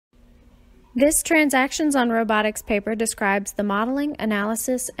This Transactions on Robotics paper describes the modeling,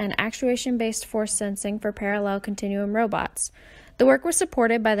 analysis, and actuation-based force sensing for parallel continuum robots. The work was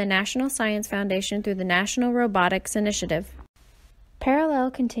supported by the National Science Foundation through the National Robotics Initiative. Parallel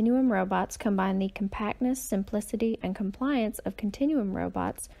continuum robots combine the compactness, simplicity, and compliance of continuum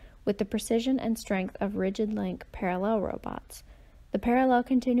robots with the precision and strength of rigid-link parallel robots. The parallel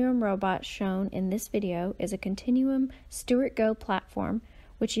continuum robot shown in this video is a Continuum Stewart-Go platform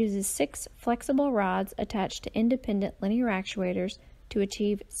which uses 6 flexible rods attached to independent linear actuators to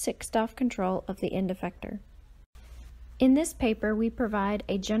achieve 6-stop control of the end effector. In this paper, we provide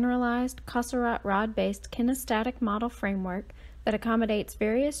a generalized Cosserat-rod-based kinetostatic model framework that accommodates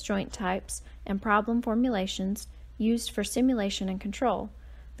various joint types and problem formulations used for simulation and control.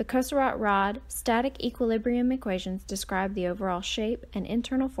 The Cosserat-rod static equilibrium equations describe the overall shape and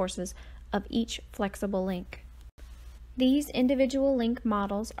internal forces of each flexible link. These individual link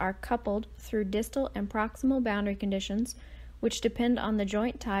models are coupled through distal and proximal boundary conditions, which depend on the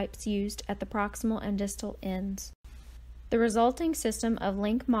joint types used at the proximal and distal ends. The resulting system of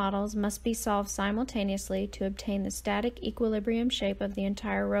link models must be solved simultaneously to obtain the static equilibrium shape of the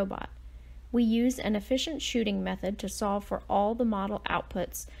entire robot. We use an efficient shooting method to solve for all the model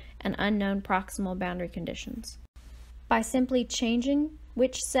outputs and unknown proximal boundary conditions. By simply changing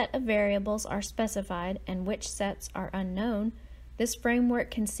which set of variables are specified and which sets are unknown, this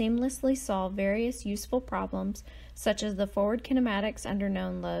framework can seamlessly solve various useful problems such as the forward kinematics under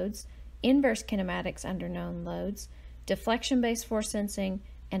known loads, inverse kinematics under known loads, deflection-based force sensing,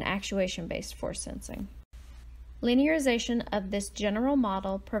 and actuation-based force sensing. Linearization of this general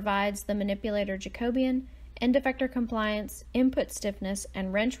model provides the manipulator Jacobian, end-effector compliance, input stiffness,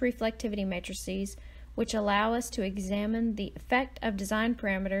 and wrench reflectivity matrices, which allow us to examine the effect of design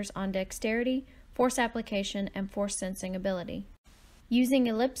parameters on dexterity, force application, and force sensing ability. Using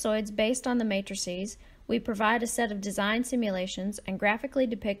ellipsoids based on the matrices, we provide a set of design simulations and graphically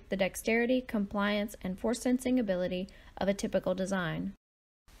depict the dexterity, compliance, and force sensing ability of a typical design.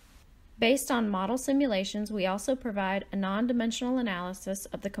 Based on model simulations, we also provide a non-dimensional analysis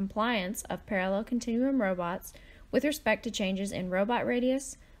of the compliance of parallel continuum robots with respect to changes in robot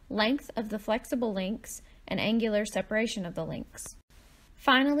radius, length of the flexible links, and angular separation of the links.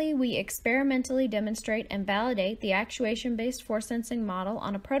 Finally, we experimentally demonstrate and validate the actuation-based force sensing model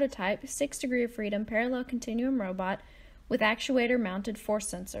on a prototype 6 degree of freedom parallel continuum robot with actuator-mounted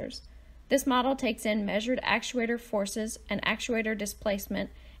force sensors. This model takes in measured actuator forces and actuator displacement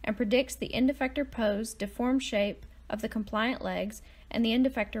and predicts the end effector pose, deformed shape of the compliant legs, and the end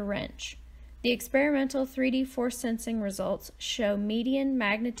effector wrench. The experimental 3D force sensing results show median,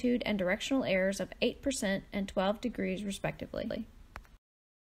 magnitude, and directional errors of 8% and 12 degrees respectively.